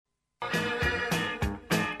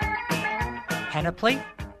panoply,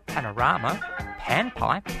 panorama,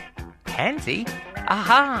 panpipe, pansy,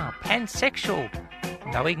 aha, pansexual,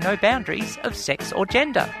 knowing no boundaries of sex or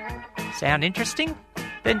gender. Sound interesting?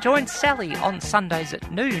 Then join Sally on Sundays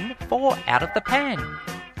at noon for Out of the Pan.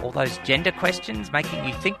 All those gender questions making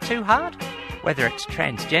you think too hard? Whether it's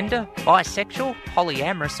transgender, bisexual,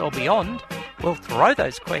 polyamorous or beyond, we'll throw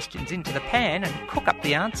those questions into the pan and cook up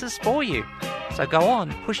the answers for you. So go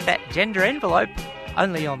on, push that gender envelope,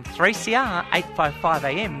 only on 3CR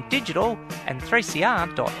 855am digital and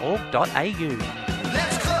 3cr.org.au.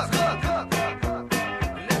 Let's cook.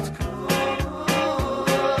 Let's cook.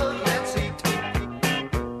 Let's eat.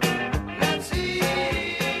 Let's eat.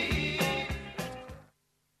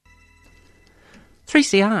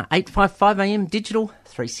 3CR 855am digital,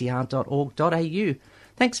 3cr.org.au.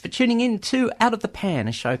 Thanks for tuning in to Out of the Pan,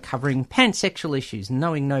 a show covering pansexual issues,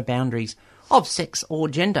 knowing no boundaries of sex or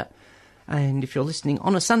gender. And if you're listening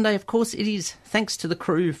on a Sunday, of course, it is thanks to the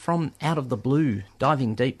crew from Out of the Blue,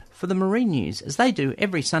 diving deep for the marine news, as they do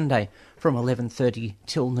every Sunday from 11:30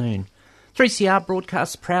 till noon. 3CR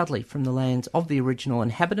broadcasts proudly from the lands of the original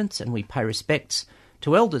inhabitants, and we pay respects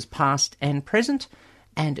to elders past and present,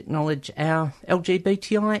 and acknowledge our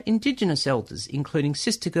LGBTI Indigenous elders, including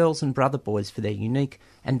sister girls and brother boys, for their unique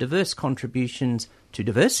and diverse contributions to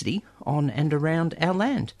diversity on and around our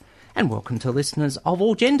land. And welcome to listeners of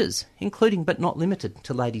all genders, including but not limited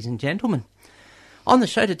to ladies and gentlemen. On the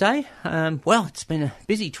show today, it's been a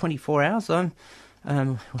busy 24 hours. We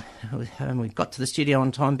got to the studio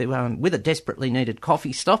on time with a desperately needed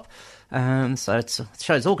coffee stop, so the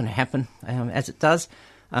show's all going to happen as it does.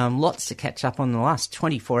 Lots to catch up on the last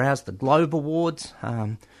 24 hours, the Globe Awards,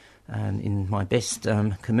 in my best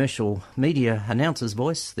commercial media announcer's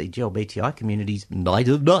voice, the GLBTI community's Night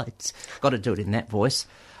of Nights. Got to do it in that voice.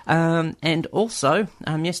 And also,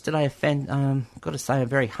 yesterday, got to say, a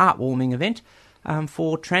very heartwarming event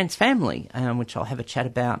for Trans Family, which I'll have a chat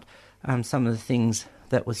about some of the things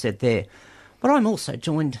that were said there. But I'm also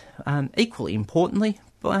joined, equally importantly,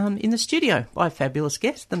 in the studio by a fabulous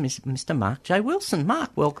guest, Mr. Mark J. Wilson. Mark,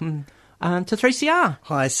 welcome to 3CR.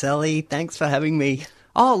 Hi, Sally. Thanks for having me.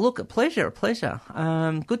 Oh, look, a pleasure.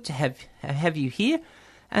 Good to have you here.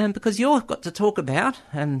 Because you've got to talk about,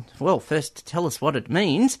 first tell us what it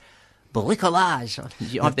means, bricolage.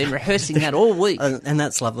 I've been rehearsing that all week. And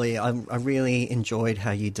that's lovely. I really enjoyed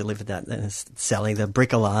how you delivered that, Sally, the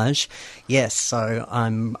bricolage. Yes, so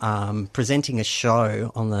I'm presenting a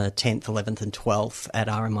show on the 10th, 11th and 12th at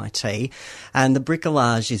RMIT. And the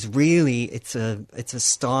bricolage is really, it's a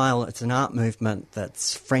style, it's an art movement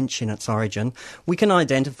that's French in its origin. We can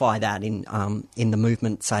identify that in the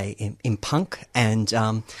movement, say, in punk. And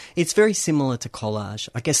it's very similar to collage.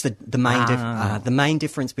 I guess the main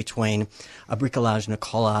difference between a bricolage and a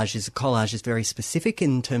collage is very specific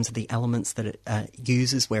in terms of the elements that it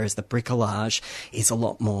uses, whereas the bricolage is a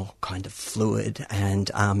lot more kind of fluid, and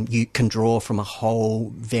you can draw from a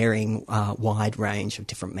whole varying wide range of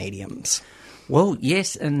different mediums. Well,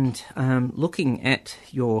 yes, and looking at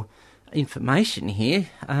your information here,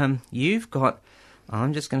 you've got,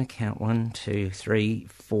 I'm just going to count 1, 2, 3,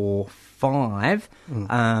 4, 5.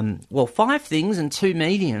 5 things and 2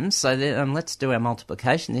 mediums. So let's do our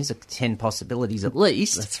multiplication. There's 10 possibilities at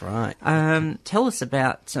least. That's right. Tell us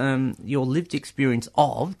about your lived experience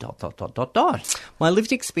of ... My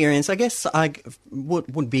lived experience, I guess,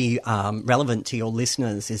 would be relevant to your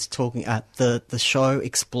listeners. Is talking the show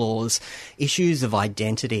explores issues of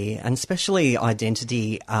identity, and especially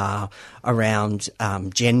identity around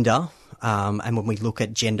gender. And when we look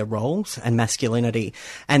at gender roles and masculinity,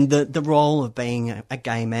 and the role of being a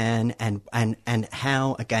gay man, and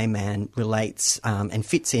how a gay man relates and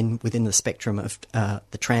fits in within the spectrum of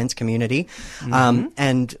the trans community.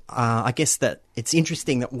 Mm-hmm. I guess that it's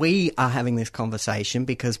interesting that we are having this conversation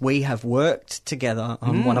because we have worked together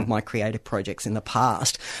on one of my creative projects in the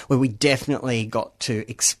past, where we definitely got to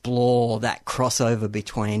explore that crossover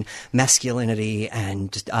between masculinity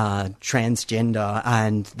and transgender,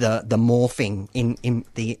 and the morphing in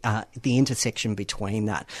the intersection between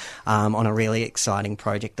that, on a really exciting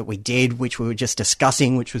project that we did, which we were just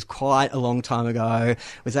discussing, which was quite a long time ago. It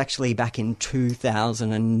was actually back in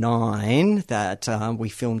 2009 that we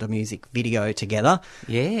filmed a music video together.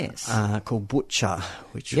 Yes. Called Butcher,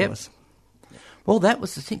 which was... Well, that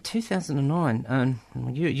was, I think, 2009.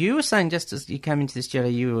 You were saying just as you came into this studio,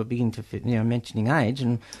 you were beginning to, mentioning age,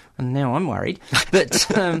 and now I'm worried. But,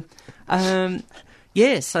 so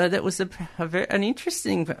that was an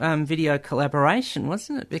interesting video collaboration,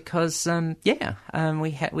 wasn't it? Because,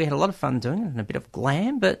 we had a lot of fun doing it, and a bit of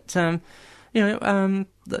glam, but...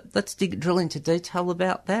 the let's drill into detail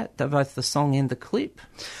about that, both the song and the clip.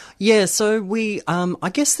 Yeah, so I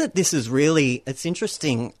guess that this is really, it's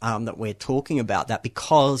interesting that we're talking about that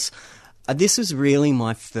because this was really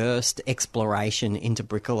my first exploration into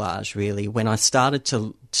bricolage, really, when I started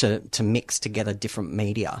to mix together different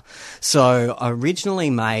media. So I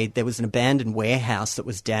originally there was an abandoned warehouse that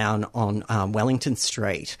was down on Wellington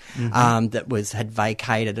Street that had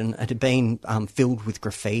vacated and it had been filled with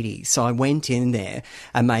graffiti. So I went in there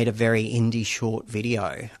and made a very indie short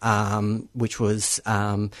video, which was,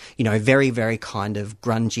 very, very kind of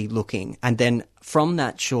grungy looking. And then from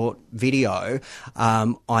that short video,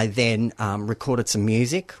 I then recorded some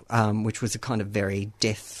music, which was a kind of very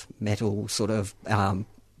death metal sort of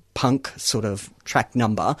punk sort of track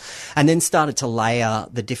number, and then started to layer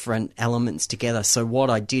the different elements together. So what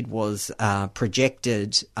I did was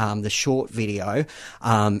projected the short video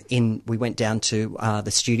we went down to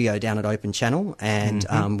the studio down at Open Channel,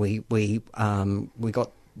 and we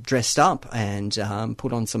got dressed up and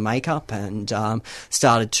put on some makeup and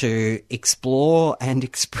started to explore and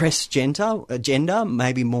express gender,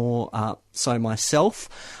 maybe more so myself,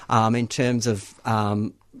 in terms of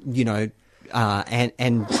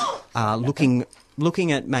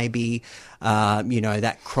looking at maybe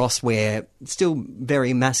that cross where still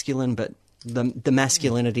very masculine, but the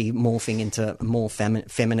masculinity morphing into more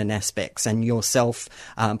feminine aspects, and yourself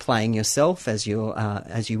playing yourself as you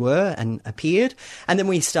were and appeared, and then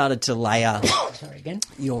we started to layer. Sorry again.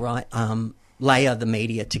 You're right. Layer the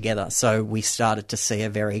media together. So we started to see a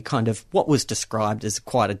very kind of what was described as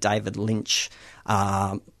quite a David Lynch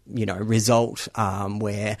result,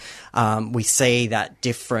 where we see that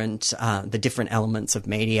the different elements of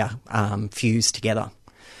media fused together.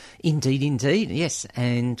 Indeed, yes,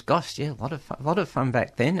 and gosh, yeah, a lot of fun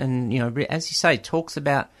back then, and as you say, talks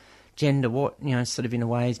about gender, what sort of in a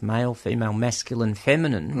way is male, female, masculine,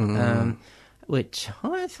 feminine, which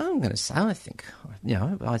I'm going to say, I think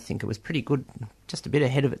it was pretty good, just a bit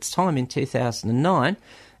ahead of its time in 2009.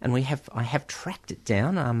 And I have tracked it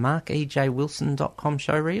down. MarkEJWilson.com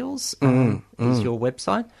showreels is your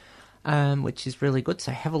website, which is really good.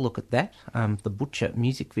 So have a look at that. The Butcher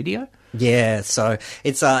music video. Yeah. So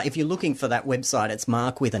it's if you're looking for that website, it's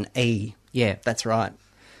Mark with an E. Yeah, that's right.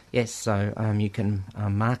 Yes. So you can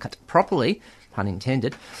mark it properly, pun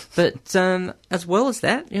intended. But as well as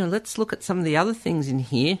that, let's look at some of the other things in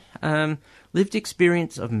here. Lived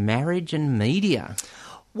experience of marriage and media.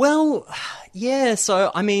 Well, yeah. So,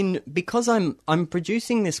 I mean, because I'm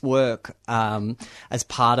producing this work as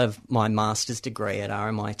part of my master's degree at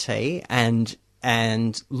RMIT,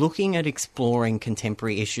 and looking at exploring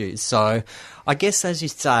contemporary issues. So, I guess, as you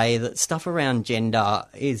say, that stuff around gender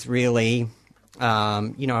is really,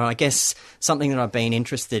 I guess something that I've been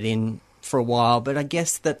interested in for a while. But I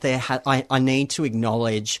guess that I need to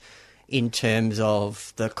acknowledge, in terms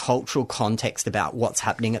of the cultural context about what's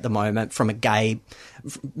happening at the moment from the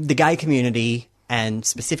gay community, and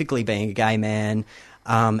specifically being a gay man,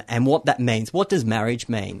 and what that means. What does marriage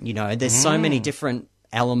mean? There's so many different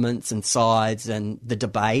elements and sides and the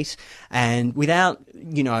debate, and without,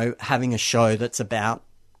 having a show that's about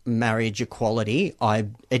marriage equality,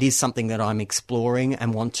 it is something that I'm exploring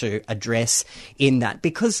and want to address in that,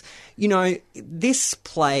 because this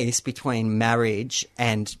place between marriage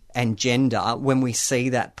and gender, when we see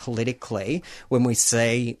that politically, when we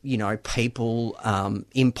see people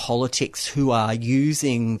in politics who are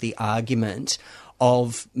using the argument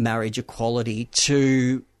of marriage equality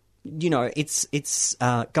to it's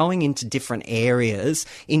going into different areas,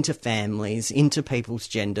 into families, into people's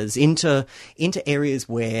genders, into areas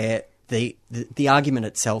where the argument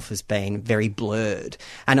itself has been very blurred.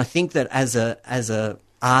 And I think that as a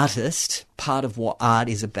artist, part of what art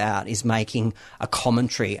is about is making a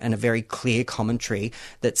commentary, and a very clear commentary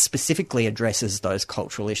that specifically addresses those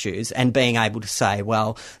cultural issues, and being able to say,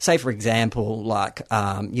 well, say for example, like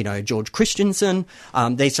George Christensen.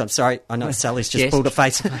 Sorry, I know Sally's just pulled a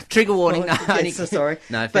face. Trigger warning. Yes, so sorry.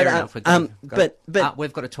 No, fair enough. But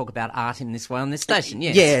we've got to talk about art in this way on this station.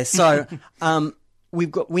 Yes. Yeah. So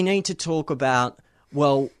we need to talk about,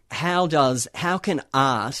 well, how can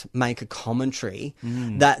art make a commentary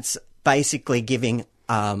that's basically giving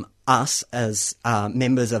us as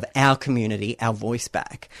members of our community our voice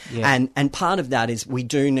back? Yeah. And part of that is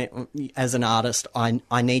as an artist,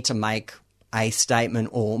 I need to make a statement,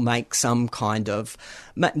 or make some kind of,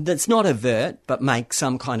 that's not overt, but make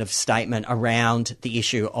some kind of statement around the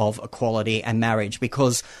issue of equality and marriage,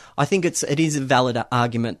 because I think it is a valid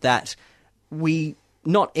argument that we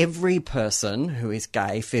not every person who is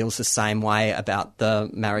gay feels the same way about the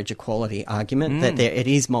marriage equality argument, that it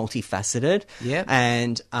is multifaceted. Yep.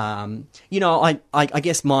 And, I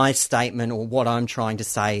guess my statement or what I'm trying to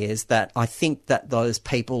say is that I think that those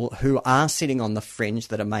people who are sitting on the fringe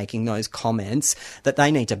that are making those comments, that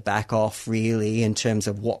they need to back off really in terms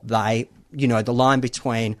of what they... the line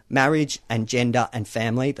between marriage and gender and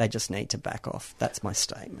family, they just need to back off. That's my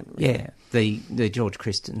statement. Really. Yeah, the George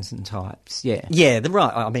Christensen types. Yeah, Yeah, the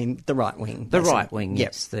right wing. the basically. right wing. Yep.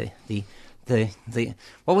 Yes, the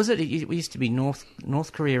what was it? It used to be North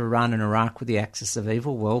Korea, Iran, and Iraq with the axis of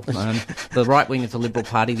evil. Well, the right wing of the Liberal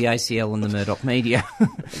Party, the ACL, and the Murdoch media.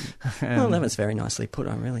 Well, that was very nicely put.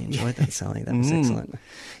 I really enjoyed that, Sally. That was excellent.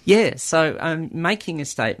 Yeah, so making a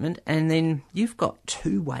statement, and then you've got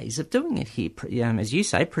two ways of doing it here, as you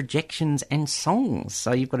say, projections and songs.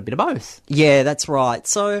 So you've got a bit of both. Yeah, that's right.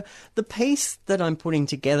 So the piece that I'm putting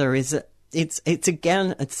together is it's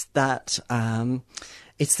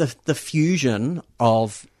the fusion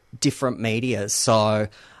of different media. So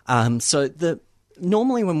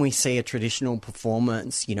normally when we see a traditional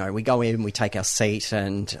performance, we go in, we take our seat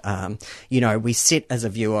and, we sit as a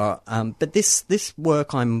viewer. But this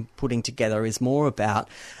work I'm putting together is more about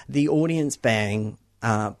the audience being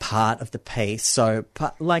part of the piece. So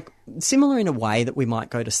similar in a way that we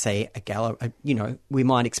might go to see a gallery, we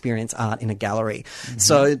might experience art in a gallery. Mm-hmm.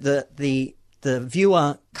 So the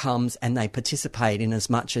viewer comes and they participate in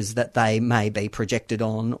as much as that they may be projected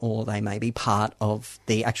on or they may be part of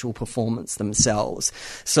the actual performance themselves.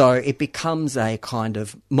 So it becomes a kind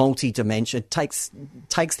of multi-dimension, takes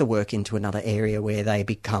the work into another area where it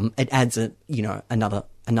adds another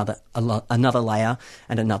layer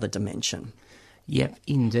and another dimension. Yep,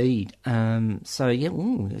 indeed.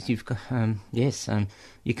 You've got,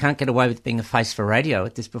 you can't get away with being a face for radio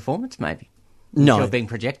at this performance, maybe. No. You're being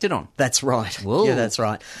projected on. That's right. Whoa. Yeah, that's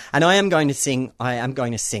right. And I am going to sing.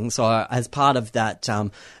 So as part of that,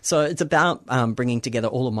 so it's about bringing together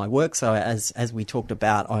all of my work. So as we talked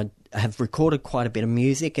about, I have recorded quite a bit of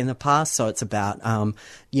music in the past. So it's about,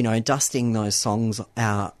 dusting those songs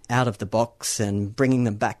out of the box and bringing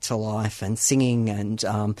them back to life and singing and,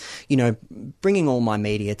 bringing all my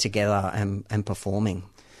media together and performing.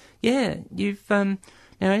 Yeah, you've...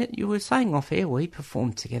 Now, you were saying off air, we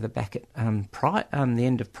performed together back at Pride, the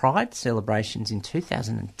end of Pride celebrations in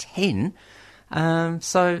 2010.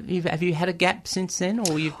 So have you had a gap since then,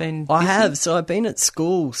 or you've been busy? I have. So I've been at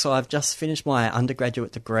school. So I've just finished my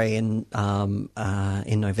undergraduate degree in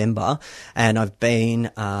November, and I've been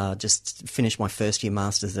just finished my first year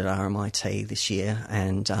masters at RMIT this year,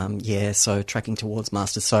 and so tracking towards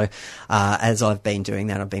masters. So as I've been doing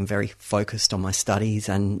that, I've been very focused on my studies,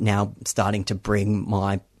 and now starting to bring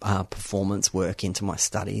my performance work into my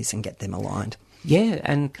studies and get them aligned. Yeah,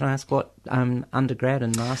 and can I ask what undergrad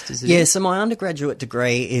and masters is? Yeah, so my undergraduate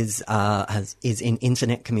degree is in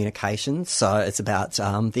internet communications. So it's about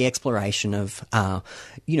the exploration of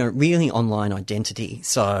really online identity.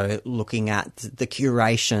 So looking at the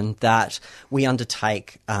curation that we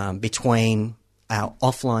undertake between our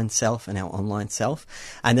offline self and our online self.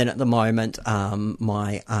 And then at the moment,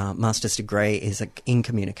 my master's degree is in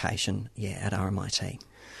communication, at RMIT.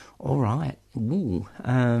 All right. Ooh.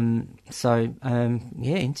 Internet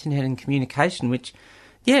and communication, which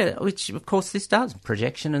of course this does,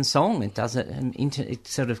 projection and song. It does it, it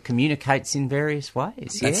sort of communicates in various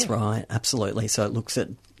ways. That's right, absolutely. So it looks at,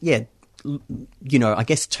 I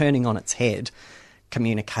guess turning on its head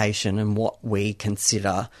communication and what we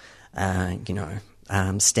consider,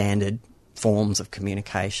 standard forms of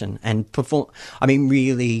communication and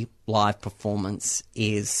really live performance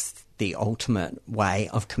is the ultimate way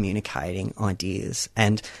of communicating ideas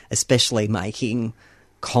and especially making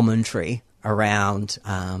commentary around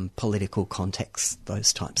political context,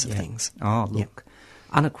 those types of things. Oh, look,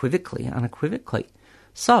 unequivocally.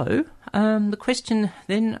 So the question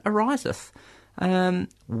then ariseth,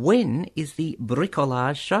 when is the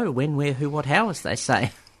Bricolage show? When, where, who, what, how, as they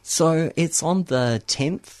say? So it's on the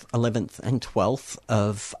 10th, 11th and 12th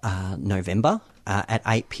of November. At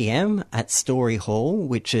 8 p.m. at Story Hall,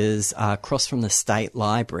 which is across from the State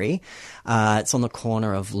Library. It's on the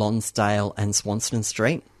corner of Lonsdale and Swanston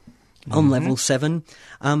Street on level 7.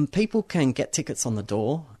 People can get tickets on the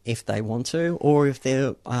door if they want to, or if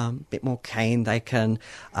they're a bit more keen, they can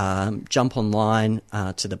jump online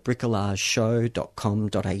to the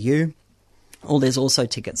bricolageshow.com.au. Or there's also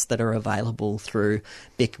tickets that are available through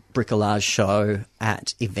Bricolage Show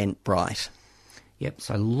at Eventbrite. Yep,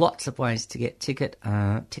 so lots of ways to get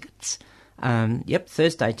tickets.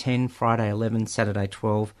 Thursday 10, Friday 11, Saturday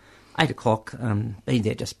 12, 8 o'clock, be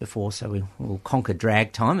there just before, so we'll conquer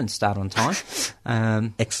drag time and start on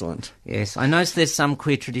time. Excellent. Yes, I know there's some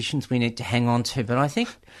queer traditions we need to hang on to, but I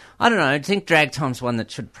think drag time's one that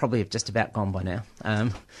should probably have just about gone by now.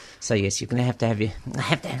 So yes, you're going to have to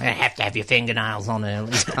have your fingernails on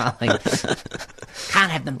early, darling.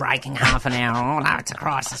 Can't have them breaking half an hour. Oh no, it's a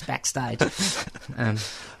crisis backstage.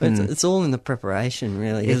 It's all in the preparation,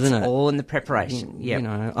 really, isn't it? It's all in the preparation. Yeah, You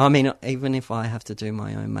know, I mean, even if I have to do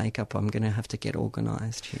my own makeup, I'm going to have to get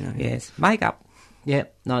organised. You know. Yes, makeup. Yeah,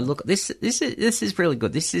 no, look, this is really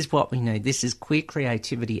good. This is what we need. This is queer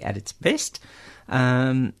creativity at its best,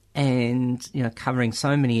 and covering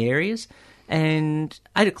so many areas. And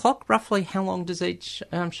 8 o'clock, roughly, how long does each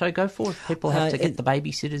show go for? If people have to get the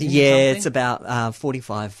babysitters in? Yeah, it's about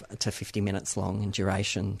 45 to 50 minutes long in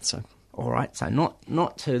duration. So, all right, so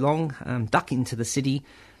not too long. Duck into the city.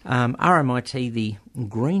 RMIT, the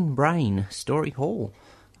Green Brain Story Hall.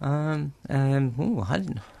 Green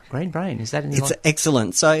Brain, is that it's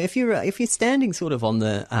excellent. So if you're standing sort of on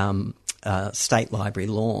the State Library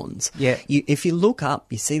lawns, yeah, if you look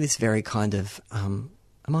up, you see this very kind of.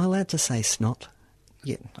 Am I allowed to say snot?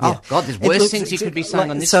 Yeah. Oh, God, there's worse things you could be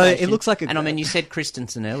saying on this So station. it looks like And I mean, you said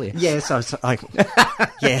Christensen earlier. Yeah,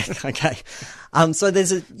 yeah, okay. So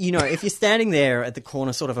there's if you're standing there at the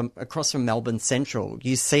corner sort of across from Melbourne Central,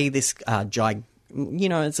 you see this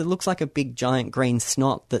it looks like a big giant green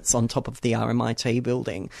snot that's on top of the RMIT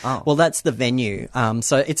building. Oh. Well, that's the venue.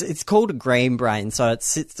 So it's called a Green Brain. So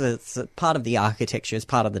it's a part of the architecture, it's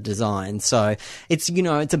part of the design. So it's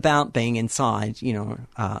about being inside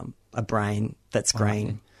a brain that's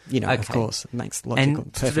green. Okay. Of course, it makes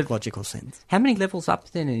logical sense. How many levels up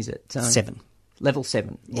then is it? 7. Level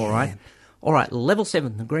 7. Yeah. All right, level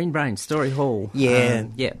 7, the Green Brain Story Hall. Yeah.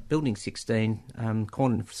 Building 16,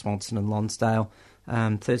 corner of Swanson and Lonsdale.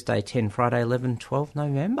 Thursday 10, Friday 11, 12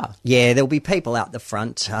 November. Yeah, there'll be people out the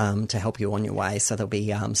front to help you on your way, so there'll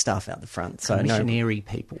be staff out the front. So missionary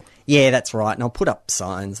people. Yeah, that's right. And I'll put up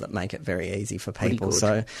signs that make it very easy for people.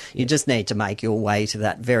 So you just need to make your way to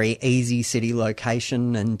that very easy city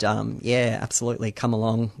location and, absolutely come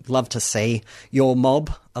along. Love to see your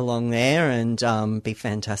mob along there and be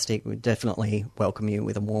fantastic. We'd definitely welcome you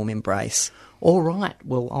with a warm embrace. All right.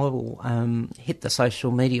 Well, I will hit the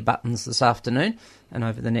social media buttons this afternoon and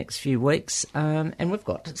over the next few weeks. And we've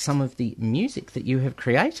got some of the music that you have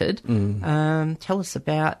created. Tell us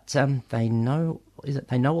about They Know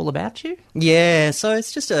All About You? Yeah, so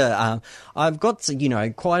it's just I've got,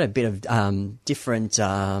 quite a bit of different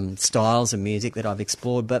styles of music that I've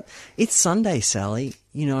explored, but it's Sunday, Sally,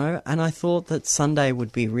 and I thought that Sunday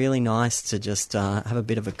would be really nice to just have a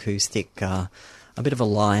bit of acoustic, a bit of a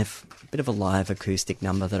live acoustic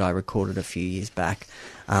number that I recorded a few years back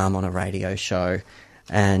on a radio show.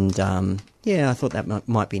 And, I thought that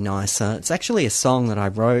might be nice. It's actually a song that I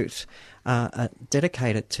wrote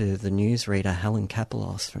dedicated to the newsreader Helen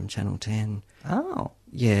Kapelos from Channel 10. Oh.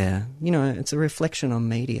 Yeah. It's a reflection on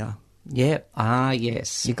media. Yeah. Ah,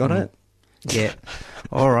 yes. You got it? Yeah.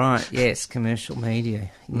 All right. Yes, commercial media.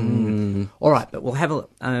 All right, but we'll have a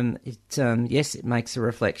it makes a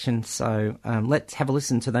reflection. So let's have a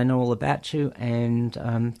listen to They Know All About You. And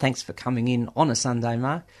thanks for coming in on a Sunday,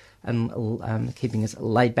 Mark, and keeping us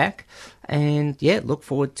laid back. And look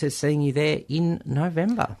forward to seeing you there in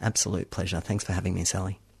November. Absolute pleasure. Thanks for having me,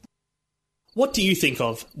 Sally. What do you think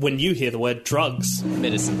of when you hear the word drugs?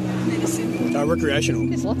 Medicine. Recreational.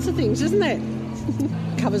 There's lots of things, isn't there?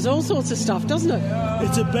 Covers all sorts of stuff, doesn't it?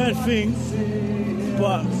 It's a bad thing,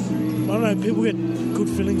 but I don't know, people get good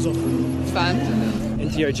feelings off it. Fun.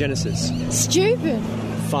 Entheogenesis. Stupid.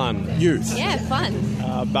 Fun. Youth. Yeah, fun.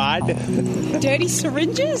 Bad. Dirty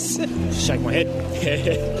syringes. Shake my head.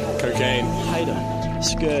 Cocaine. Hater.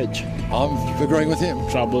 Scourge. I'm agreeing with him.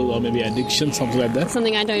 Trouble or maybe addiction, something like that.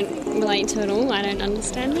 Something I don't relate to at all. I don't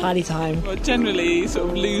understand it. Party time. Well, generally, sort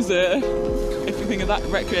of loser. If you think of that,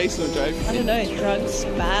 recreational drug. I don't know, drugs,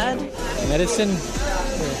 bad. Medicine,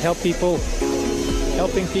 help people,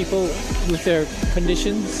 helping people with their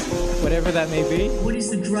conditions, whatever that may be. What is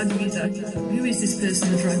the drug user? Who is this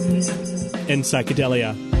person, a drug user? And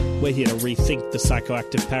Psychedelia. We're here to rethink the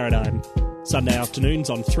psychoactive paradigm. Sunday afternoons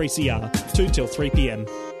on 3CR, 2 till 3 p.m.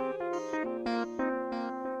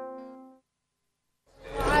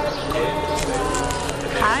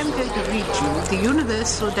 I'm going to read you the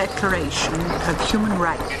Universal Declaration of Human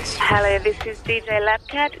Rights. Hello, this is DJ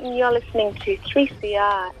Labcat, and you're listening to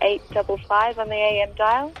 3CR 855 on the AM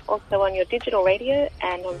dial, also on your digital radio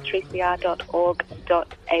and on 3cr.org.au.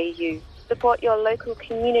 Support your local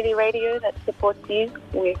community radio that supports you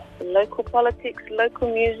with local politics, local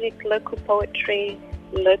music, local poetry,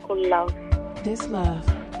 local love. This love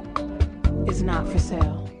is not for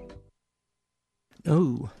sale.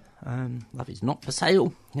 Oh, love is not for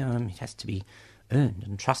sale. It has to be earned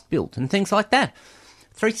and trust built and things like that.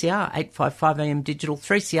 3CR 855am digital,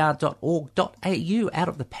 3cr.org.au, Out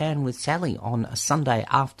of the Pan with Sally on a Sunday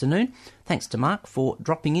afternoon. Thanks to Mark for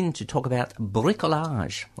dropping in to talk about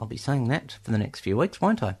bricolage. I'll be saying that for the next few weeks,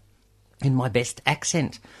 won't I? In my best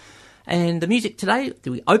accent. And the music today,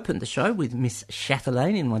 we opened the show with Miss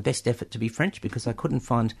Chatelaine in my best effort to be French because I couldn't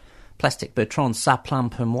find Plastic Bertrand's Ça plane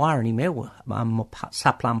pour moi anywhere,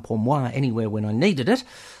 Ça plane pour moi anywhere when I needed it.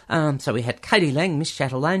 So we had Katie Lang, Miss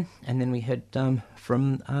Chatelaine, and then we heard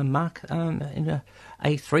from Mark in a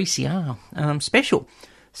 3CR special.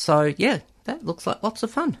 So yeah, that looks like lots of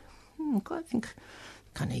fun. I think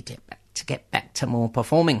I need to get back to more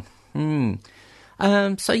performing.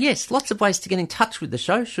 So yes, lots of ways to get in touch with the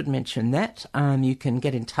show. Should mention that. You can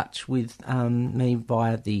get in touch with me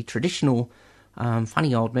via the traditional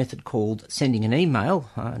funny old method called sending an email.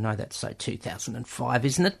 I know that's so 2005,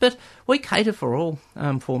 isn't it? But we cater for all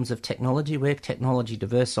forms of technology. We're technology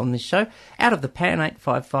diverse on this show. Out of the Pan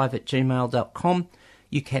 855@gmail.com.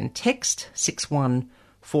 You can text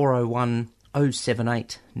 61401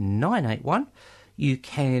 078 981. You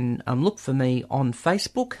can look for me on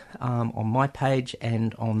Facebook, on my page,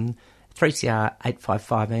 and on 3CR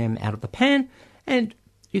 855am Out of the Pan. And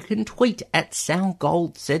you can tweet at Sal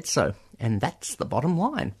Gold Said So. And that's the bottom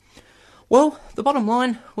line. Well, the bottom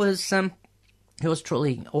line was yours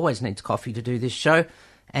truly always needs coffee to do this show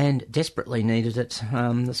and desperately needed it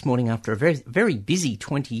this morning after a very, very busy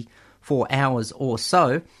 24 hours or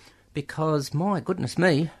so because, my goodness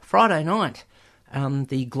me, Friday night,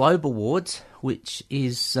 the Globe Awards, which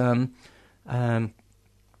is, was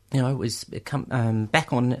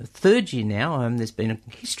back on third year now. There's been a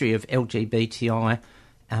history of LGBTI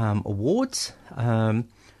awards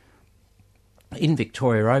in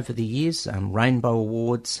Victoria over the years, Rainbow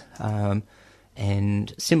Awards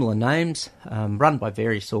and similar names, run by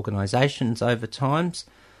various organisations over times.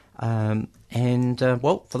 For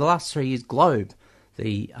the last 3 years, Globe,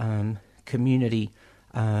 the community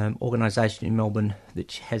organisation in Melbourne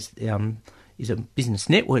that has is a business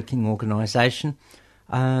networking organisation,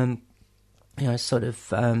 has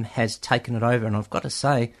taken it over, and I've got to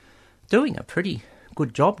say, doing a pretty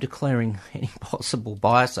good job declaring any possible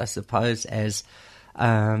bias, I suppose, as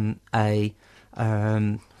a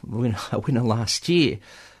winner last year.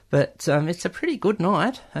 But it's a pretty good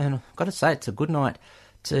night, and I've got to say it's a good night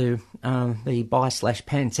to be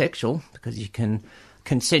bi/pansexual because you can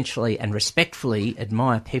consensually and respectfully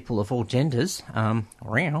admire people of all genders.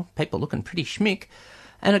 People looking pretty schmick,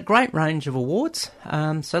 and a great range of awards.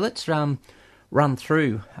 So let's run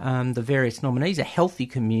through the various nominees. A Healthy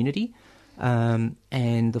Community.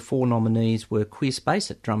 And the 4 nominees were Queer Space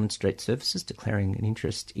at Drummond Street Services, declaring an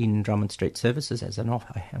interest in Drummond Street Services as an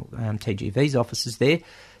TGV's offices there.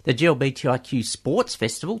 The GLBTIQ Sports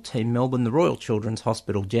Festival, Team Melbourne, the Royal Children's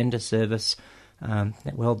Hospital Gender Service,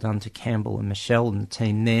 well done to Campbell and Michelle and the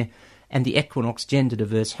team there, and the Equinox Gender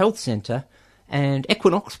Diverse Health Centre, and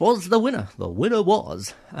Equinox was the winner. The winner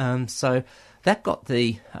was. So that got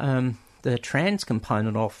the trans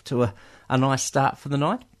component off to a nice start for the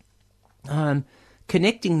night.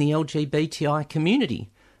 Connecting the LGBTI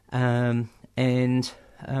community. And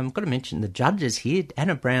I've got to mention the judges here,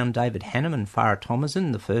 Anna Brown, David Hannam and Farah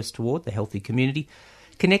Thomason, the first award, the Healthy Community.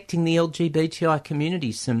 Connecting the LGBTI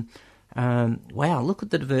community, look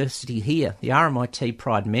at the diversity here. The RMIT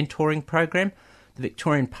Pride Mentoring Program, the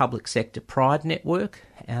Victorian Public Sector Pride Network,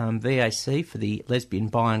 VAC for the Lesbian,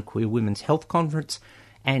 Bi and Queer Women's Health Conference,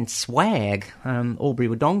 and SWAG, Albury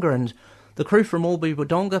Wodonga, and the crew from Albury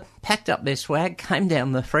Wodonga packed up their swag, came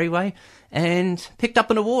down the freeway and picked up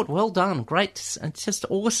an award. Well done. Great. It's just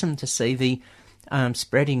awesome to see the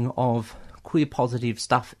spreading of queer positive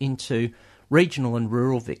stuff into regional and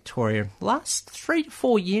rural Victoria. Last 3 to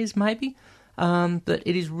 4 years maybe, but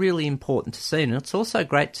it is really important to see. And it's also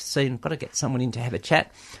great to see, and I've got to get someone in to have a chat,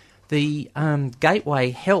 the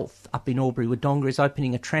Gateway Health up in Albury Wodonga is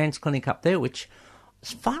opening a trans clinic up there, which,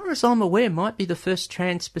 as far as I'm aware, might be the first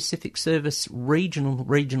trans-specific service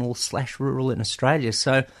regional/rural in Australia.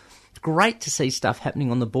 So it's great to see stuff happening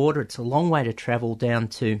on the border. It's a long way to travel down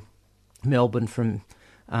to Melbourne from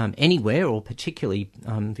anywhere, or particularly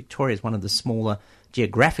Victoria is one of the smaller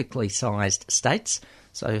geographically sized states.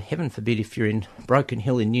 So heaven forbid if you're in Broken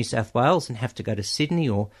Hill in New South Wales and have to go to Sydney,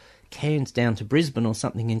 or Cairns down to Brisbane or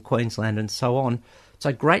something in Queensland and so on.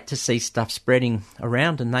 So great to see stuff spreading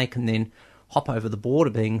around, and they can then hop over the border,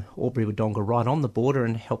 being Albury Wodonga right on the border,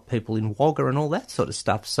 and help people in Wagga and all that sort of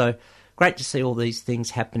stuff. So great to see all these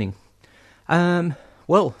things happening.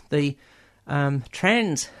 The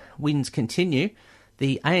trans wins continue.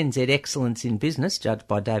 The ANZ Excellence in Business, judged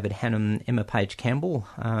by David Hannam, Emma Page Campbell,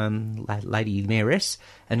 Lady Mayoress,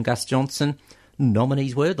 and Gus Johnson.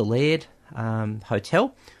 Nominees were the Laird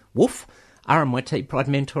Hotel, Woof, RMIT Pride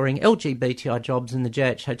Mentoring, LGBTI Jobs in the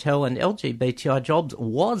JH Hotel, and LGBTI Jobs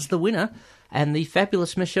was the winner. And the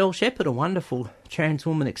fabulous Michelle Shepherd, a wonderful trans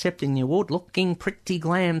woman accepting the award, looking pretty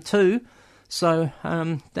glam too. So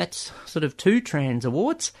that's sort of 2 trans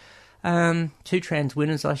awards. 2 trans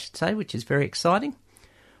winners, I should say, which is very exciting.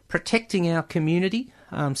 Protecting Our Community,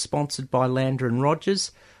 sponsored by Lander and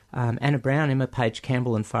Rogers. Anna Brown, Emma Page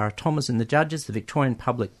Campbell and Farah Thomas in the judges. The Victorian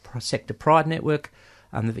Public Sector Pride Network,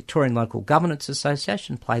 the Victorian Local Governance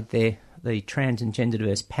Association played the trans and gender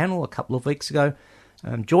diverse panel a couple of weeks ago.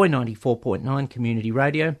 Joy 94.9 Community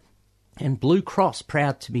Radio. And Blue Cross,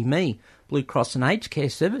 proud to be me. Blue Cross and Aged Care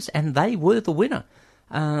Service, and they were the winner.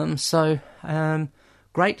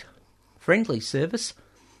 Great, friendly service,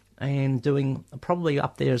 and doing probably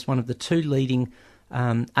up there as one of the 2 leading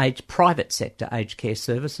private sector aged care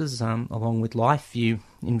services, along with LifeView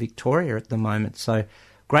in Victoria at the moment. So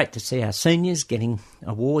great to see our seniors getting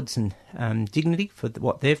awards and dignity for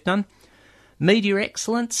what they've done. Media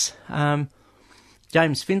excellence,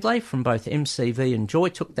 James Findlay from both MCV and Joy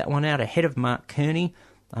took that one out ahead of Mark Kearney,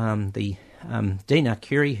 the Dina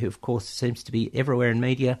Curie, who of course seems to be everywhere in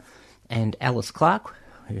media, and Alice Clark,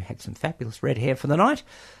 who had some fabulous red hair for the night.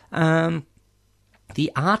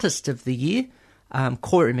 The Artist of the Year,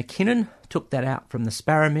 Corey McKinnon, took that out from the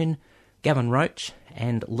Sparrowmen, Gavin Roach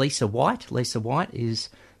and Lisa White. Lisa White is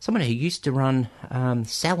someone who used to run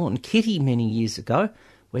Salon Kitty many years ago,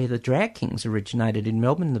 where the Drag Kings originated in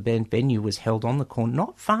Melbourne. The venue was held on the corner,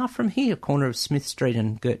 not far from here, corner of Smith Street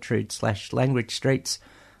and Gertrude/Langridge Streets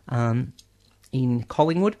in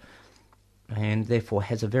Collingwood, and therefore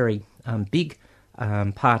has a very big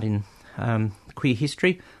part in queer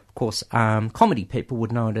history. Of course, comedy people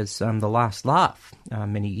would know it as The Last Laugh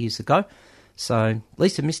many years ago. So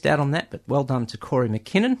Lisa missed out on that, but well done to Corey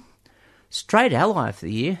McKinnon. Straight Ally of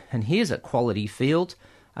the Year, and here's a quality field.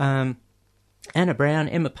 Anna Brown,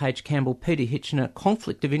 Emma Page Campbell, Peter Hitchener,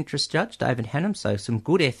 Conflict of Interest Judge David Hannam, so some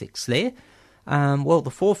good ethics there.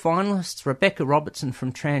 The 4 finalists, Rebecca Robertson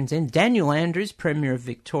from Trans End, Daniel Andrews, Premier of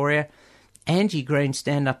Victoria, Angie Green,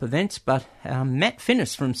 Stand-Up Events, but Matt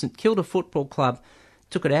Finnis from St Kilda Football Club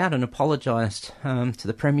took it out and apologised to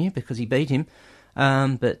the Premier because he beat him.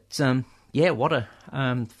 What a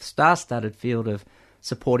star-studded field of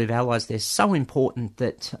supportive allies. They're so important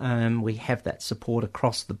that we have that support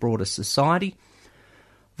across the broader society.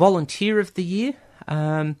 Volunteer of the Year.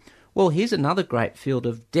 Here's another great field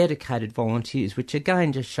of dedicated volunteers, which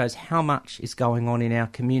again just shows how much is going on in our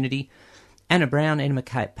community. Anna Brown, Emma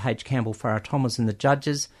Page Campbell, Farah Thomas and the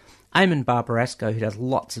judges. Eamon Barbarasco, who does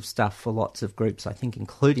lots of stuff for lots of groups, I think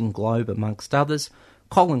including Globe amongst others.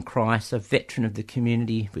 Colin Christ, a veteran of the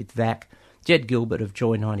community with VAC. Jed Gilbert of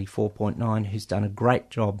Joy 94.9, who's done a great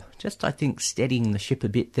job, just I think steadying the ship a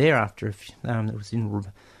bit there after it was in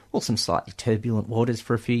some slightly turbulent waters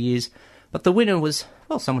for a few years. But the winner was,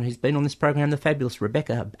 someone who's been on this program, the fabulous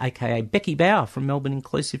Rebecca, aka Becky Bauer from Melbourne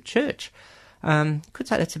Inclusive Church. Could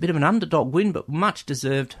say that's a bit of an underdog win, but much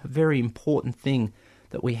deserved. A very important thing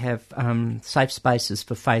that we have safe spaces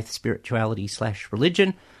for faith,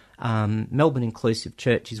 spirituality/religion. Melbourne Inclusive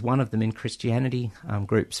Church is one of them in Christianity.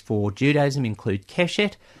 Groups for Judaism include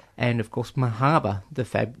Keshet and, of course, Mahaba,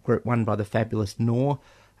 the group run by the fabulous Noor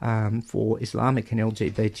for Islamic and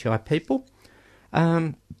LGBTI people.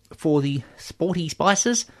 For the Sporty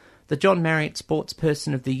Spices, the John Marriott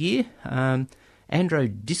Sportsperson of the Year, Andrew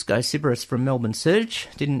Disco Sybaris from Melbourne Surge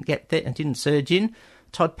didn't get there and didn't surge in.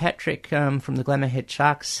 Todd Patrick from the Glamourhead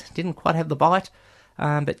Sharks didn't quite have the bite.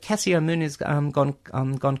 But Cassio Muniz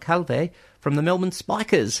Goncalves from the Melbourne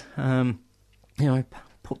Spikers,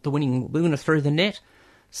 put the winner through the net.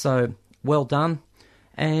 So well done.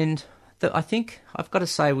 And I think I've got to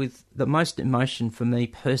say, with the most emotion for me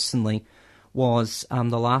personally was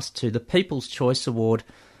the last 2, the People's Choice Award.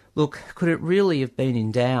 Look, could it really have been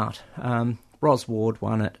in doubt? Ros Ward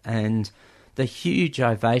won it, and the huge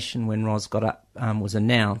ovation when Ros got up was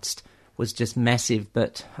announced was just massive.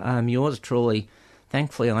 But yours truly.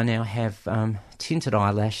 Thankfully, I now have tinted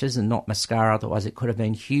eyelashes and not mascara, otherwise it could have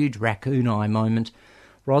been a huge raccoon eye moment.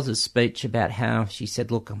 Roz's speech about how she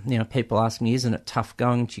said, look, people ask me, isn't it tough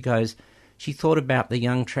going? She goes, she thought about the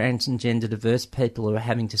young trans and gender diverse people who are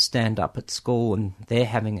having to stand up at school and they're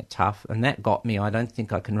having it tough, and that got me. I don't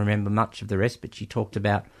think I can remember much of the rest, but she talked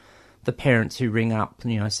about the parents who ring up,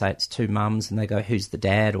 say it's 2 mums, and they go, who's the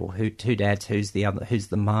dad, or 2 dads, who's the other, who's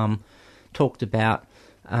the mum. Talked about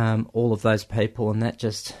all of those people, and that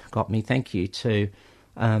just got me. Thank you to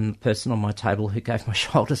person on my table who gave my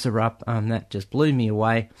shoulders a rub. That just blew me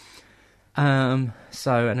away. And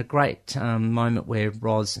a great moment where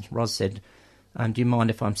Roz said, do you mind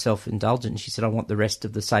if I'm self-indulgent? She said, I want the rest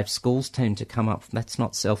of the Safe Schools team to come up. That's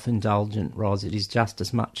not self-indulgent, Roz. It is just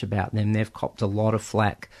as much about them. They've copped a lot of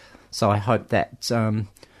flack. So I hope that,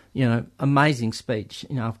 amazing speech,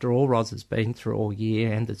 after all Roz has been through all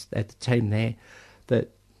year and the team there,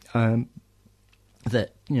 that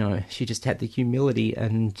she just had the humility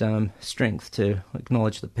and strength to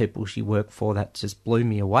acknowledge the people she worked for. That just blew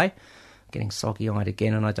me away. Getting soggy-eyed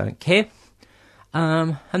again, and I don't care.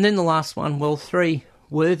 And then the last one, 3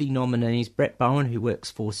 worthy nominees: Brett Bowen, who works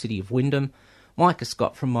for City of Wyndham; Micah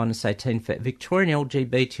Scott from -18 for Victorian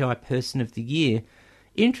LGBTI Person of the Year.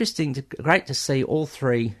 Great to see all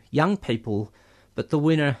 3 young people, but the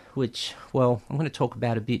winner, which, I'm going to talk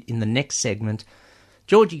about a bit in the next segment,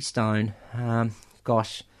 Georgie Stone. I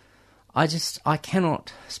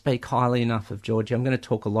cannot speak highly enough of Georgie. I'm going to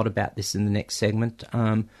talk a lot about this in the next segment,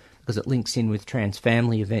 because it links in with Trans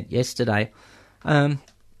Family event yesterday.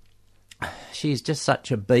 She is just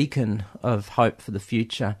such a beacon of hope for the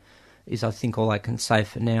future, is I think all I can say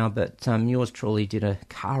for now. But yours truly did a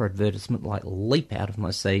car advertisement like leap out of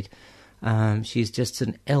my seat. She's just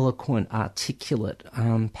an eloquent, articulate,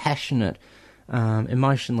 passionate,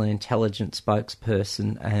 emotionally intelligent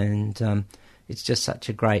spokesperson, and it's just such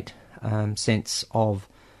a great sense of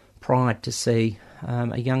pride to see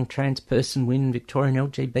a young trans person win Victorian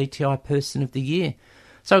LGBTI Person of the Year.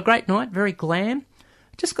 So a great night, very glam.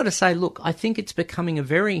 Just got to say, look, I think it's becoming a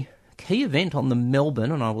very key event on the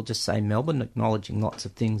Melbourne, and I will just say Melbourne, acknowledging lots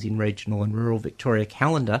of things in regional and rural Victoria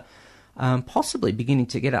calendar, possibly beginning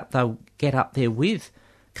to get up there with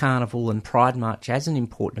Carnival and Pride March as an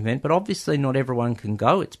important event, but obviously not everyone can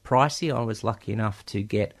go. It's pricey. I was lucky enough to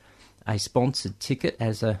get a sponsored ticket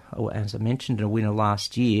as I mentioned, a winner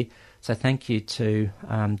last year. So thank you to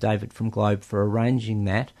David from Globe for arranging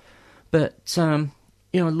that. But,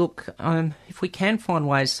 if we can find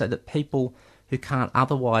ways so that people who can't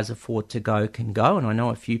otherwise afford to go can go, and I know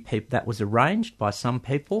a few people that was arranged by some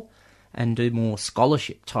people, and do more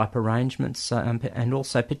scholarship type arrangements, and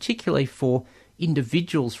also particularly for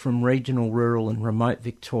individuals from regional, rural and remote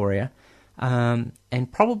Victoria,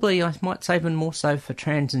 and probably I might say even more so for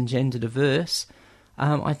trans and gender diverse,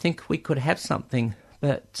 I think we could have something.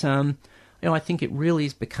 But I think it really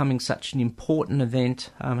is becoming such an important event,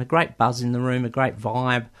 a great buzz in the room, a great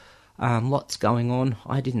vibe, lots going on.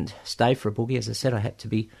 I didn't stay for a boogie, as I said, I had to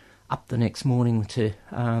be up the next morning to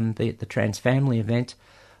be at the Trans Family event,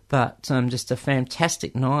 but just a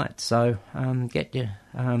fantastic night. So get your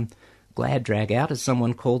glad drag out, as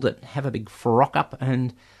someone called it, have a big frock up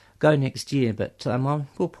and go next year. But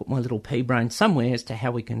we'll put my little pea brain somewhere as to how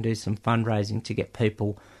we can do some fundraising to get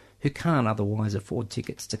people who can't otherwise afford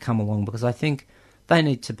tickets to come along, because I think they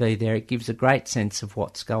need to be there. It gives a great sense of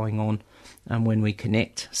what's going on when we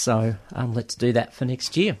connect. So let's do that for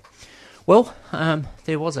next year. Well,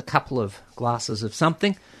 there was a couple of glasses of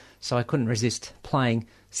something, so I couldn't resist playing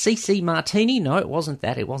CC Martini. No, it wasn't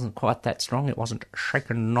that. It wasn't quite that strong. It wasn't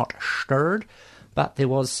shaken, not stirred. But there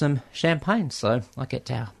was some champagne, so I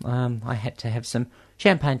had to have some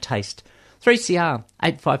champagne taste. 3CR,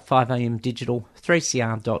 855 AM digital,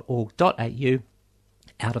 3cr.org.au,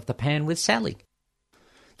 Out of the Pan with Sally.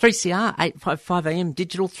 3CR, 855 AM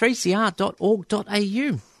digital,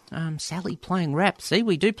 3cr.org.au. Sally playing rap. See,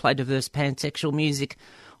 we do play diverse pansexual music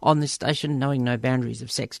on this station, knowing no boundaries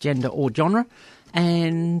of sex, gender or genre.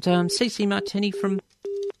 And CC Martini from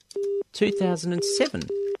 2007.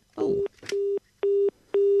 Oh,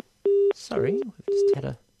 sorry, we've just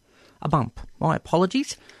had a bump. My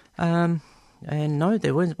apologies. And no,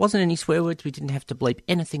 there wasn't any swear words. We didn't have to bleep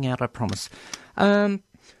anything out, I promise.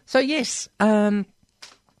 So yes,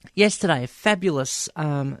 yesterday, a fabulous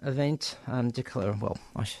event. I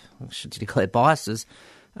should declare bias as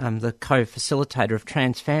the co-facilitator of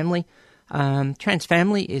Trans Family. Trans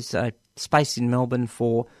Family is a space in Melbourne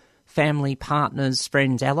for family, partners,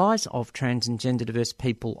 friends, allies of trans and gender diverse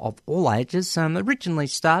people of all ages. Originally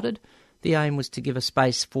started, the aim was to give a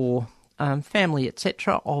space for family,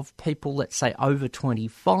 etc., of people, let's say, over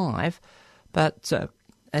 25. But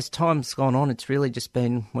as time's gone on, it's really just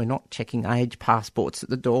been, we're not checking age passports at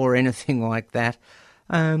the door or anything like that.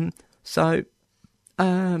 And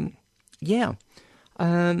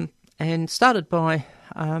started by,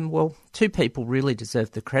 two people really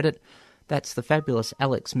deserve the credit. That's the fabulous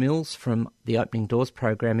Alex Mills from the Opening Doors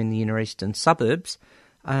program in the inner eastern suburbs.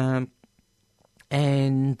 He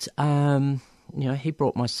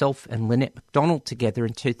brought myself and Lynette McDonald together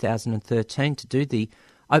in 2013 to do the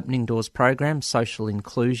Opening Doors program, social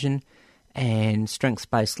inclusion, and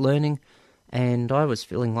strengths-based learning. And I was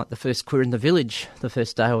feeling like the first queer in the village the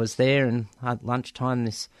first day I was there, and at lunchtime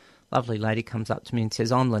this lovely lady comes up to me and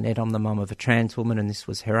says, "I'm Lynette, I'm the mum of a trans woman," and this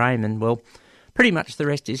was her aim. And, well, pretty much the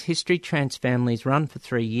rest is history. Trans families run for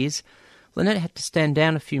 3 years. Lynette had to stand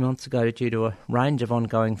down a few months ago due to a range of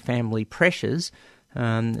ongoing family pressures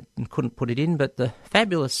and couldn't put it in, but the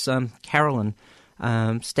fabulous Carolyn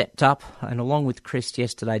stepped up, and along with Chris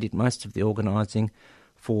yesterday did most of the organising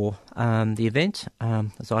for the event.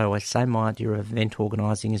 As I always say, my idea of event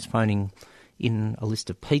organising is phoning in a list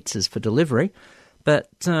of pizzas for delivery. But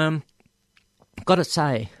got to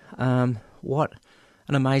say, what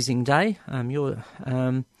an amazing day.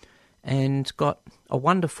 And got a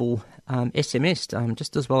wonderful SMS,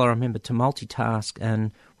 just as well I remember to multitask,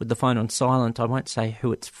 and with the phone on silent, I won't say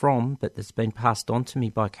who it's from, but it's been passed on to me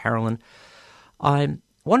by Carolyn. I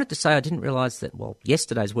wanted to say I didn't realise that, well,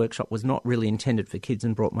 yesterday's workshop was not really intended for kids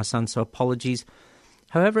and brought my son, so apologies.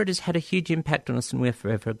 However, it has had a huge impact on us and we're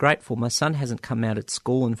forever grateful. My son hasn't come out at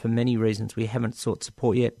school, and for many reasons we haven't sought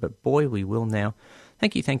support yet, but boy, we will now.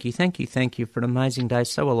 Thank you for an amazing day,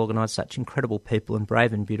 so well organised, such incredible people and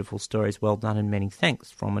brave and beautiful stories. Well done and many thanks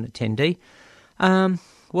from an attendee.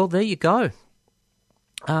 Well, there you go.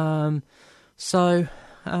 Wow.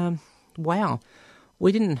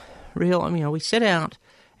 We didn't we set out,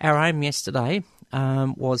 our aim yesterday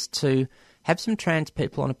was to have some trans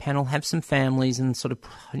people on a panel, have some families, and sort of,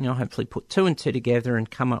 hopefully put 2 and 2 together and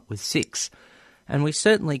come up with 6. And we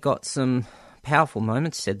certainly got some powerful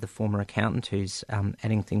moments, said the former accountant, who's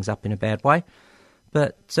adding things up in a bad way.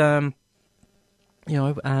 But, and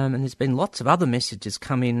there's been lots of other messages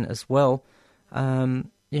come in as well.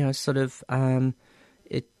 Someone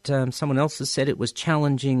else has said it was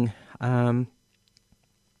challenging, but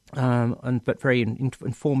very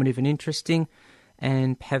informative and interesting,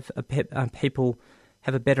 and people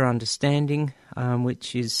have a better understanding,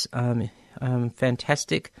 which is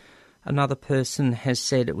fantastic. Another person has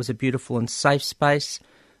said it was a beautiful and safe space,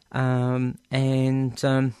 also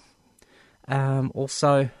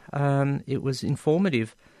it was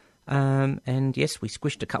informative. And yes, we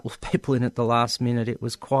squished a couple of people in at the last minute. It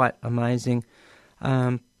was quite amazing.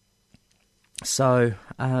 And I've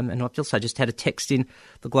also just had a text in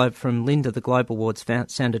the Globe from Linda. The Globe Awards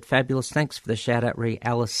sounded fabulous. Thanks for the shout out, re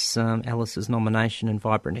Alice. Alice's nomination and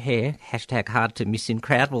vibrant hair. # hard to miss in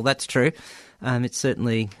crowd. Well, that's true. It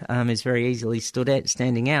certainly is very easily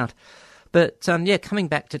standing out. But coming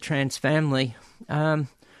back to trans family,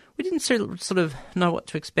 we didn't sort of know what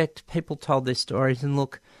to expect. People told their stories, and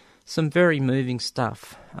look, some very moving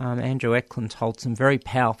stuff. Andrew Eklund told some very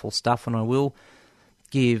powerful stuff, and I will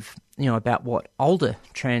give about what older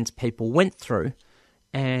trans people went through,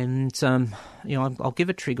 and I'll give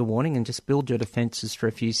a trigger warning and just build your defences for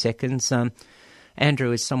a few seconds.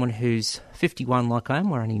 Andrew is someone who's 51 like I am.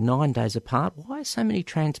 We're only 9 days apart. Why are so many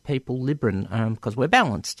trans people Libran? Because we're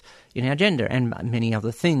balanced in our gender and many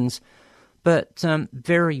other things. But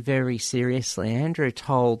very, very seriously, Andrew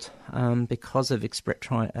told, because of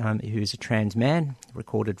who's a trans man,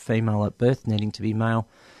 recorded female at birth, needing to be male,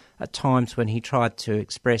 at times when he tried to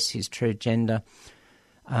express his true gender,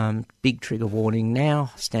 big trigger warning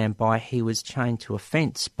now, stand by, he was chained to a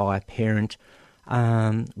fence by a parent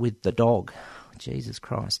with the dog. Jesus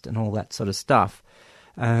Christ, and all that sort of stuff.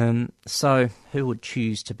 So who would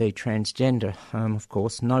choose to be transgender? Of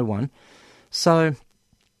course, no one. So,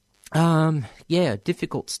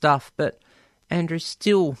 difficult stuff, but Andrew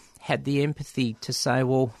still had the empathy to say,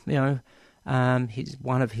 well,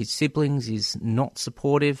 one of his siblings is not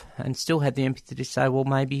supportive, and still had the empathy to say, well,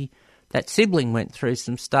 maybe that sibling went through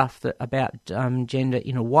some stuff about gender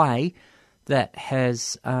in a way that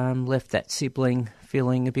has left that sibling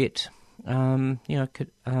feeling a bit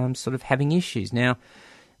sort of having issues. Now,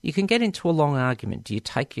 you can get into a long argument. Do you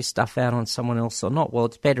take your stuff out on someone else or not? Well,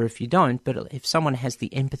 it's better if you don't, but if someone has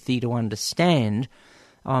the empathy to understand,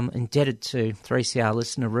 I'm indebted to 3CR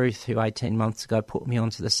listener Ruth, who 18 months ago put me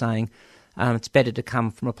onto the saying, it's better to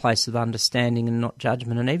come from a place of understanding and not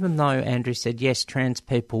judgment. And even though Andrew said, yes, trans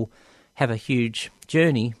people have a huge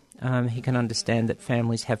journey, he can understand that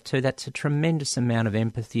families have too. That's a tremendous amount of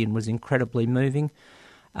empathy and was incredibly moving.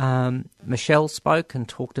 Michelle spoke and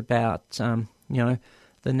talked about,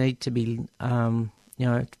 the need to be,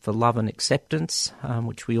 for love and acceptance,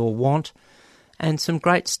 which we all want. And some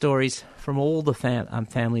great stories from all the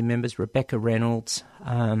family members, Rebecca Reynolds,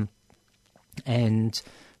 and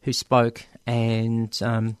who spoke, and,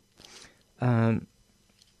 sorry, I'm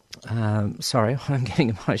getting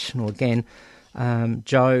emotional again,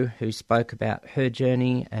 Jo, who spoke about her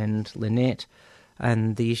journey, and Lynette,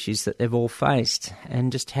 and the issues that they've all faced,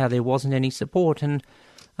 and just how there wasn't any support. And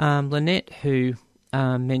Lynette, who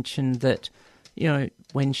mentioned that,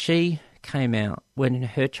 when she came out, when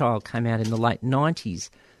her child came out in the late 90s,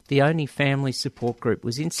 the only family support group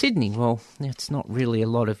was in Sydney. Well, it's not really a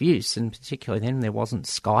lot of use, and particularly then there wasn't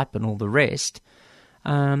Skype and all the rest.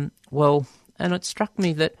 And it struck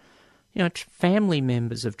me that, family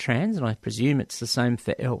members of trans, and I presume it's the same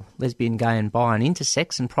for lesbian, gay and bi and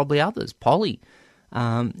intersex and probably others, poly,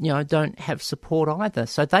 don't have support either.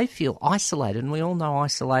 So they feel isolated, and we all know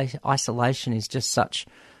isolation is just such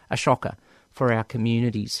a shocker for our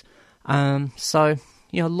communities.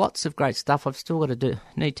 Lots of great stuff. I've still got to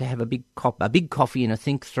need to have a big coffee and a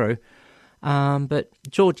think through. But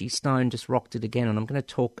Georgie Stone just rocked it again, and I'm going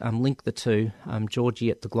to link the two,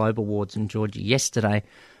 Georgie at the Globe Awards and Georgie yesterday,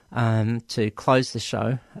 to close the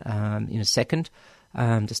show in a second,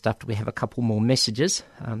 just after we have a couple more messages.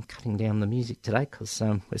 Cutting down the music today because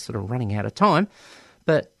we're sort of running out of time.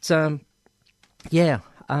 But, just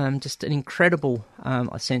an incredible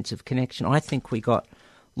sense of connection. I think we got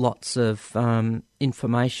lots of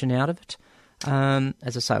information out of it.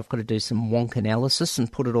 As I say, I've got to do some wonk analysis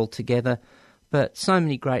and put it all together. But so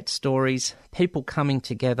many great stories, people coming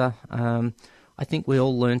together. I think we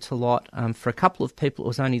all learnt a lot. For a couple of people, it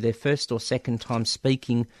was only their first or second time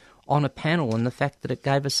speaking on a panel, and the fact that it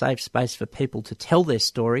gave a safe space for people to tell their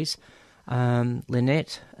stories.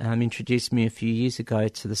 Lynette introduced me a few years ago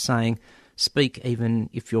to the saying, "Speak even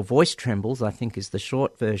if your voice trembles," I think is the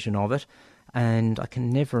short version of it. And I can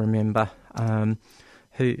never remember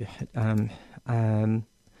who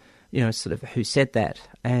said that.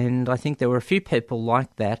 And I think there were a few people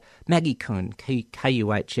like that. Maggie Kuhn,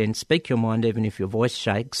 Kuhn, speak your mind even if your voice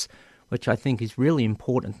shakes, which I think is really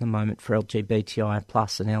important at the moment for LGBTI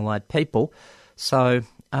plus and allied people. So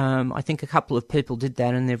I think a couple of people did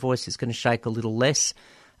that, and their voice is going to shake a little less.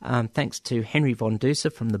 Thanks to Henry Von Duser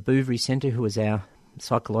from the Bouverie Centre, who was our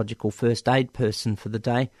psychological first aid person for the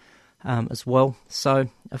day. As well. So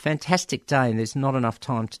a fantastic day, and there's not enough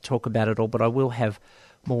time to talk about it all, but I will have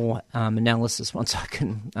more analysis once I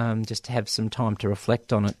can just have some time to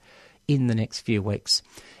reflect on it in the next few weeks.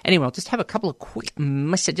 Anyway, I'll just have a couple of quick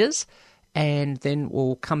messages, and then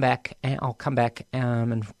we'll come back, and I'll come back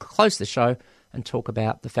and close the show and talk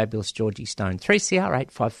about the fabulous Georgie Stone. 3CR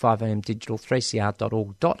 855 AM digital,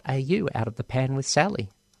 3cr.org.au, Out of the Pan with Sally.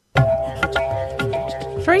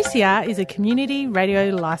 3CR is a community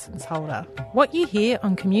radio licence holder. What you hear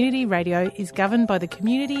on community radio is governed by the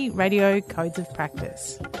Community Radio Codes of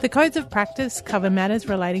Practice. The Codes of Practice cover matters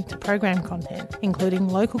relating to program content, including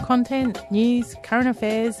local content, news, current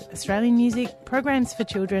affairs, Australian music, programs for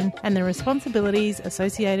children, and the responsibilities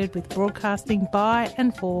associated with broadcasting by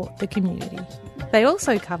and for the community. They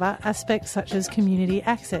also cover aspects such as community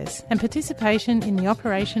access and participation in the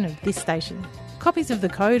operation of this station. Copies of the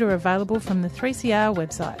code are available from the 3CR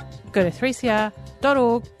website. Go to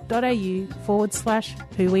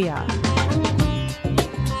 3cr.org.au/who we are.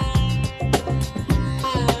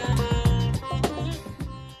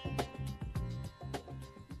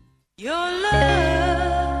 Your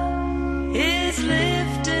love is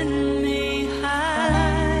lifting me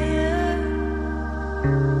higher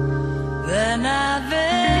than I've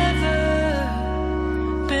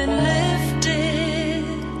ever been lifted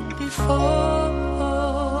before.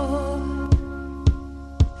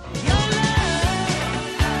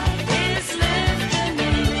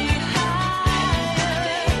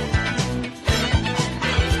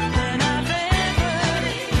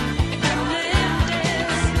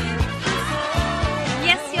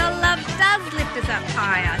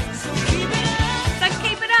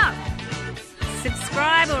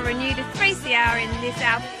 Subscribe or renew to 3CR in this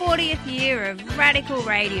our 40th year of radical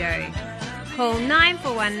radio. Call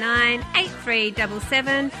 9419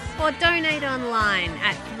 8377 or donate online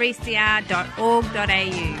at 3cr.org.au.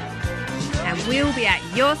 And we'll be at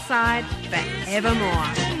your side forevermore.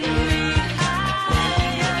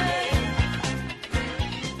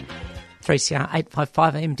 3CR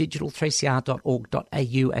 855 AM digital,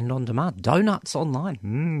 3cr.org.au and on demand. Donuts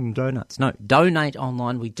online. Donuts. No, donate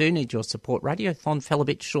online. We do need your support. Radiothon fell a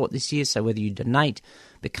bit short this year, so whether you donate,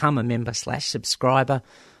 become a member / subscriber,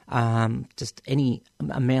 just any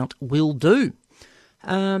amount will do.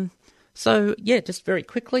 Just very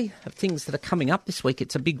quickly, of things that are coming up this week.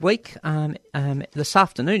 It's a big week. This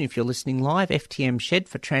afternoon, if you're listening live, FTM Shed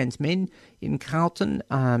for trans men in Carlton,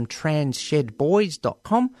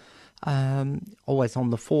 transshedboys.com. Always on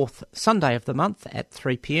the fourth Sunday of the month at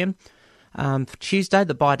 3 p.m. For Tuesday,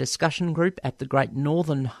 the Bi Discussion Group at the Great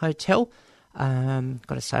Northern Hotel. Got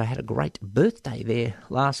to say, I had a great birthday there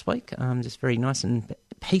last week. Just very nice and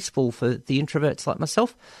peaceful for the introverts like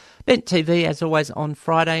myself. Bent TV, as always, on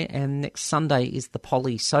Friday, and next Sunday is the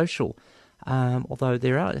Poly Social. Although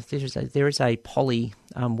there is a Poly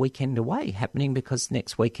weekend away happening, because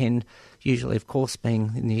next weekend, usually, of course,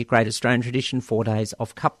 being in the Great Australian tradition, 4 days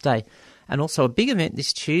of Cup Day. And also a big event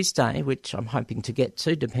this Tuesday, which I'm hoping to get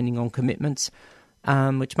to, depending on commitments,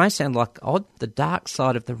 which may sound like odd, the dark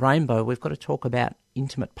side of the rainbow. We've got to talk about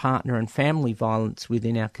intimate partner and family violence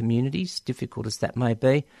within our communities, difficult as that may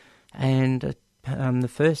be. And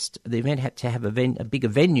the event had to have a bigger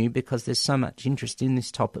venue, because there's so much interest in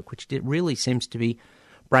this topic, which really seems to be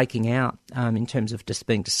breaking out in terms of just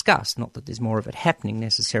being discussed, not that there's more of it happening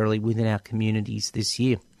necessarily within our communities this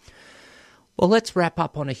year. Well, let's wrap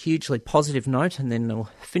up on a hugely positive note, and then we'll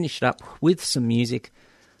finish it up with some music.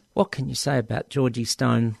 What can you say about Georgie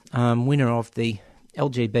Stone, winner of the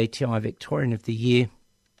LGBTI Victorian of the Year?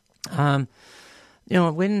 When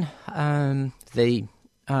the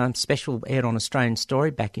special aired on Australian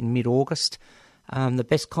Story back in mid-August, the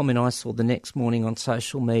best comment I saw the next morning on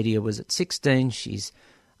social media was, at 16, she's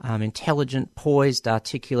intelligent, poised,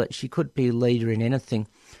 articulate. She could be a leader in anything.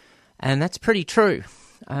 And that's pretty true.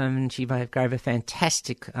 She gave a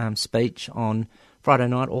fantastic speech on Friday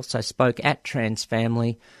night, also spoke at Trans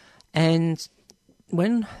Family. And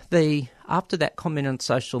after that comment on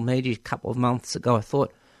social media a couple of months ago, I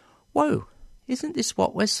thought, whoa, isn't this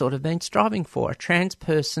what we're sort of been striving for? A trans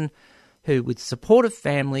person who, with supportive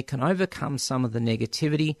family, can overcome some of the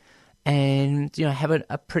negativity and have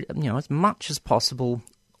as much as possible,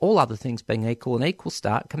 all other things being equal, an equal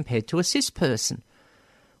start compared to a cis person.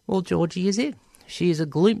 Well, Georgie is it. She is a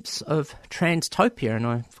glimpse of transtopia, and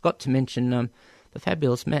I forgot to mention the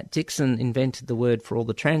fabulous Matt Dixon invented the word for all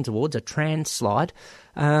the trans awards, a trans slide.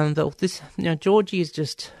 Georgie is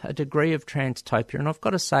just a degree of transtopia, and I've got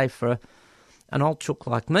to say, for an old chook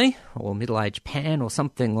like me, or middle-aged pan, or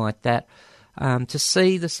something like that, to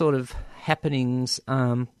see the sort of happenings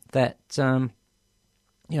happening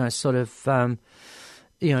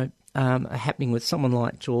with someone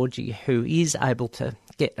like Georgie, who is able to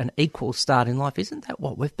get an equal start in life, isn't that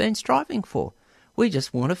what we've been striving for? We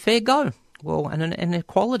just want a fair go. Well, and an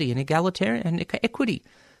equality, an egalitarian, and equity.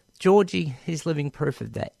 Georgie is living proof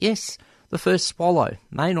of that. Yes, the first swallow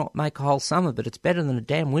may not make a whole summer, but it's better than a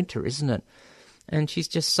damn winter, isn't it? And she's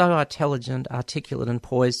just so intelligent, articulate, and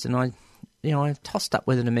poised. And I tossed up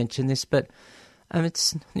whether to mention this, but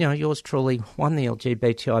it's yours truly won the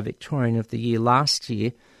LGBTI Victorian of the Year last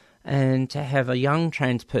year, and to have a young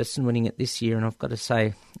trans person winning it this year, and I've got to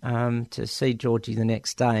say, to see Georgie the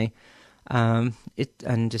next day,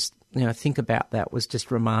 think about that was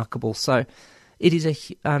just remarkable. So it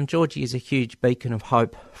is Georgie is a huge beacon of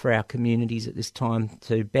hope for our communities at this time.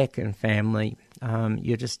 To Beck and family,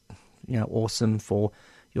 you're just awesome for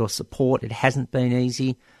your support. It hasn't been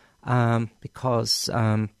easy because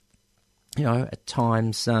at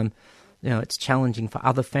times it's challenging for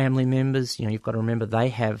other family members. You've got to remember they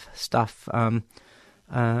have stuff sort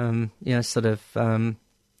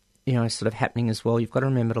of happening as well. You've got to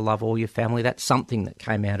remember to love all your family. That's something that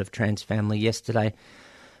came out of Trans Family yesterday.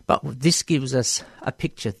 But this gives us a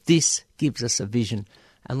picture. This gives us a vision.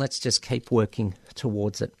 And let's just keep working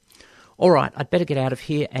towards it. All right, I'd better get out of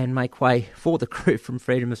here and make way for the crew from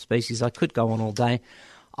Freedom of Species. I could go on all day.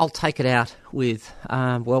 I'll take it out with,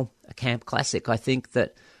 a camp classic, I think,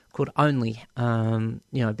 that could only,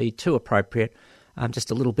 be too appropriate.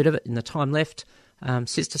 Just a little bit of it in the time left.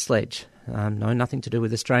 Sister Sledge. No, nothing to do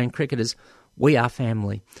with Australian cricketers. We are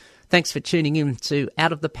family. Thanks for tuning in to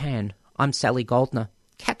Out of the Pan. I'm Sally Goldner.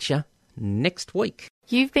 Catch ya next week.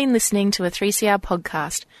 You've been listening to a 3CR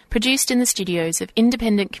podcast produced in the studios of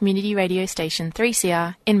independent community radio station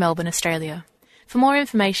 3CR in Melbourne, Australia. For more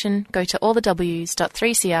information, go to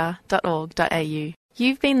allthews.3cr.org.au.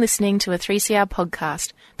 You've been listening to a 3CR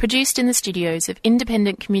podcast produced in the studios of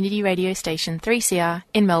independent community radio station 3CR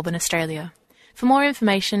in Melbourne, Australia. For more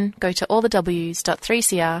information, go to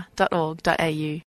allthews.3cr.org.au.